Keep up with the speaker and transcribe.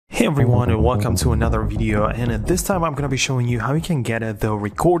Hey everyone, and welcome to another video, and this time I'm going to be showing you how you can get the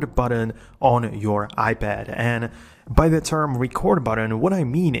record button on your iPad. And by the term record button, what I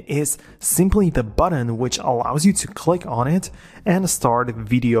mean is simply the button which allows you to click on it and start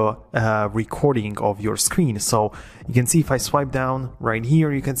video recording of your screen. So you can see if I swipe down right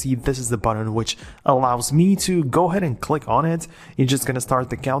here, you can see this is the button which allows me to go ahead and click on it. It's just going to start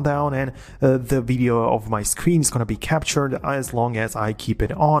the countdown, and the video of my screen is going to be captured as long as I keep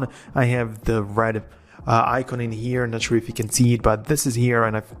it on. I have the red icon in here, not sure if you can see it, but this is here,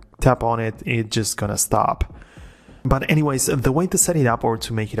 and if I tap on it, it's just gonna stop. But anyways, the way to set it up or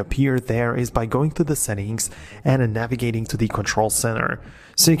to make it appear there is by going to the settings and navigating to the control center.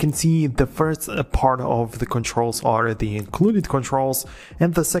 So you can see the first part of the controls are the included controls,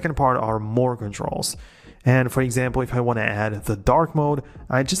 and the second part are more controls. And for example, if I want to add the dark mode,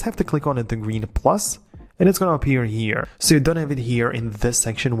 I just have to click on the green plus, and it's going to appear here. So you don't have it here in this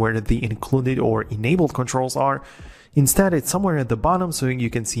section where the included or enabled controls are. Instead, it's somewhere at the bottom, so you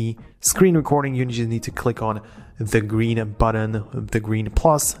can see screen recording. You just need to click on the green button, the green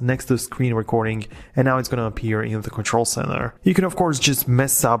plus next to screen recording, and now it's going to appear in the control center. You can of course just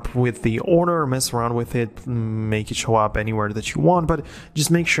mess up with the order, mess around with it, make it show up anywhere that you want, but just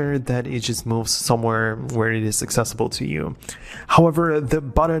make sure that it just moves somewhere where it is accessible to you. However, the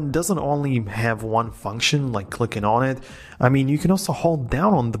button doesn't only have one function, like clicking on it. I mean, you can also hold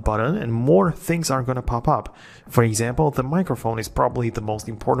down on the button and more things are going to pop up. For example, the microphone is probably the most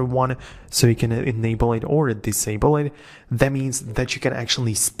important one, so you can enable it or disable it. That means that you can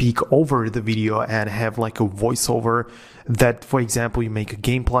actually speak over the video and have like a voiceover that, for example, you make a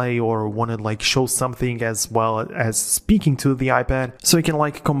gameplay or want to like show something as well as speaking to the iPad. So you can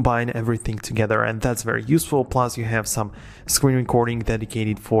like combine everything together, and that's very useful. Plus you have some screen recording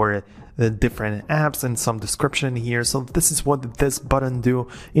dedicated for the different apps and some description here. So this is what this button do.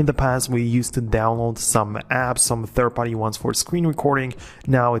 In the past, we used to download some apps, some third-party ones for screen recording.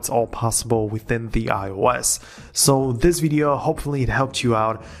 Now it's all possible within the iOS. So this video, hopefully it helped you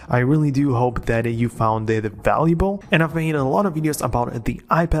out. I really do hope that you found it valuable. And I've made a lot of videos about the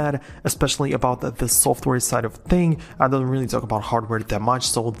iPad, especially about the software side of thing. I don't really talk about hardware that much.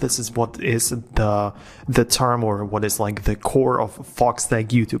 So this is what is the term, or what is like the core of Foxtecc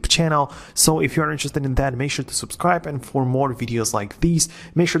YouTube channel. So if you're interested in that, make sure to subscribe, and for more videos like these,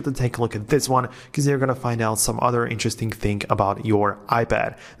 make sure to take a look at this one, because you're gonna find out some other interesting thing about your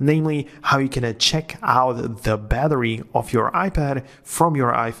iPad, namely how you can check out the battery of your iPad from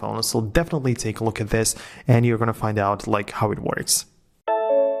your iPhone. So definitely take a look at this, and you're gonna find out like how it works.